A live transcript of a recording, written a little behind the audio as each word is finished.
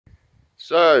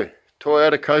So,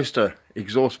 Toyota Coaster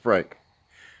exhaust brake.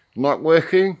 Not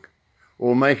working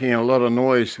or making a lot of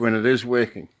noise when it is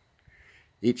working.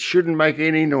 It shouldn't make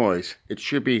any noise. It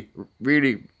should be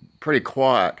really pretty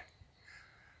quiet.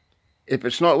 If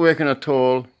it's not working at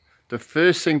all, the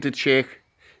first thing to check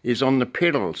is on the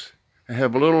pedals. They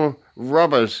have little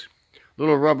rubbers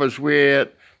where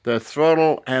the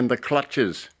throttle and the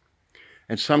clutches.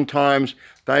 And sometimes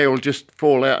they will just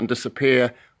fall out and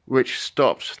disappear, which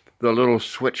stops the little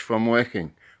switch from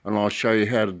working, and I'll show you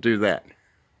how to do that.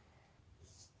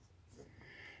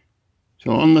 So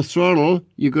on the throttle,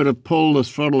 you've got to pull the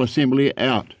throttle assembly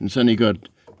out. It's only got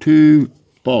 2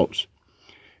 bolts,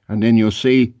 and then you'll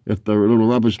see if the little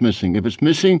rubber's missing. If it's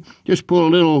missing, just pull a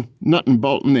little nut and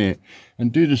bolt in there,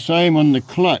 and do the same on the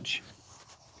clutch.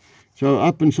 So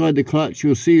up inside the clutch,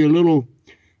 you'll see a little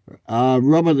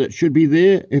rubber that should be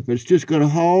there. If it's just got a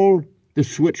hole, the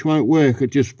switch won't work.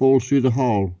 It just falls through the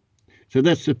hole. So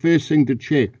that's the first thing to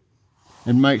check,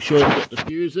 and make sure you get the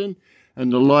fuse in, and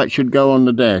the light should go on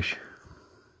the dash.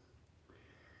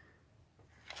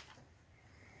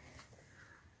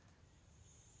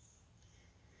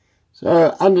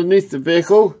 So underneath the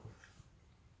vehicle,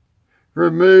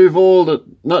 remove all the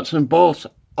nuts and bolts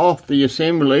off the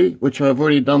assembly, which I've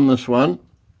already done this one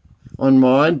on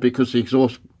mine, because the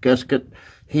exhaust gasket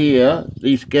here,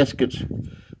 these gaskets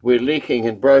were leaking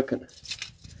and broken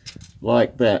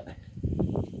like that.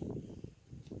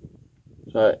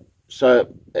 So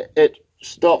it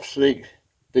stops the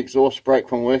exhaust brake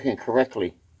from working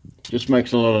correctly. Just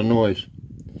makes a lot of noise.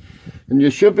 And you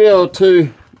should be able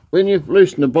to, when you've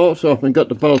loosened the bolts off and got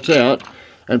the bolts out,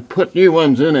 and put new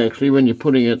ones in actually when you're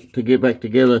putting it to get back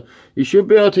together, you should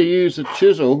be able to use a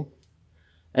chisel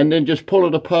and then just pull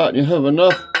it apart, and you have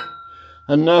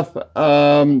enough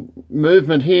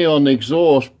movement here on the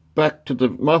exhaust back to the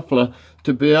muffler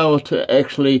to be able to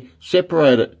actually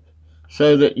separate it,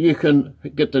 so that you can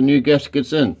get the new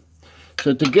gaskets in.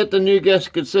 So to get the new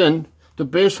gaskets in, the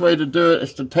best way to do it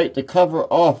is to take the cover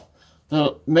off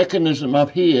the mechanism up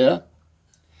here,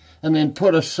 and then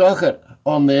put a socket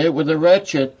on there with a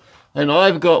ratchet. And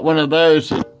I've got one of those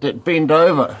that bend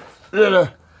over,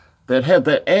 that have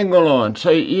that angle on. So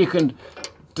you can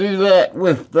do that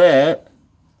with that,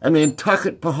 and then tuck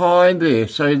it behind there,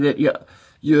 so that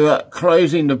you're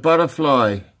closing the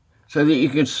butterfly, so that you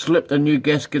can slip the new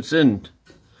gaskets in.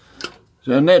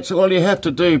 So, and that's all you have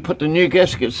to do, put the new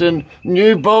gaskets in,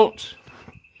 new bolts,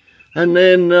 and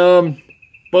then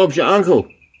Bob's your uncle.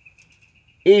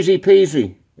 Easy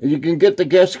peasy. You can get the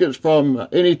gaskets from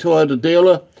any Toyota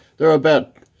dealer. They're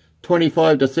about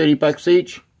 25 to 30 bucks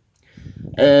each.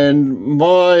 And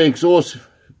my exhaust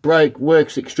brake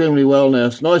works extremely well now.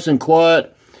 It's nice and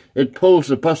quiet. It pulls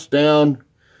the bus down.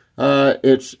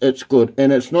 It's good,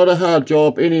 and it's not a hard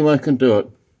job. Anyone can do it.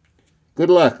 Good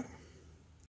luck.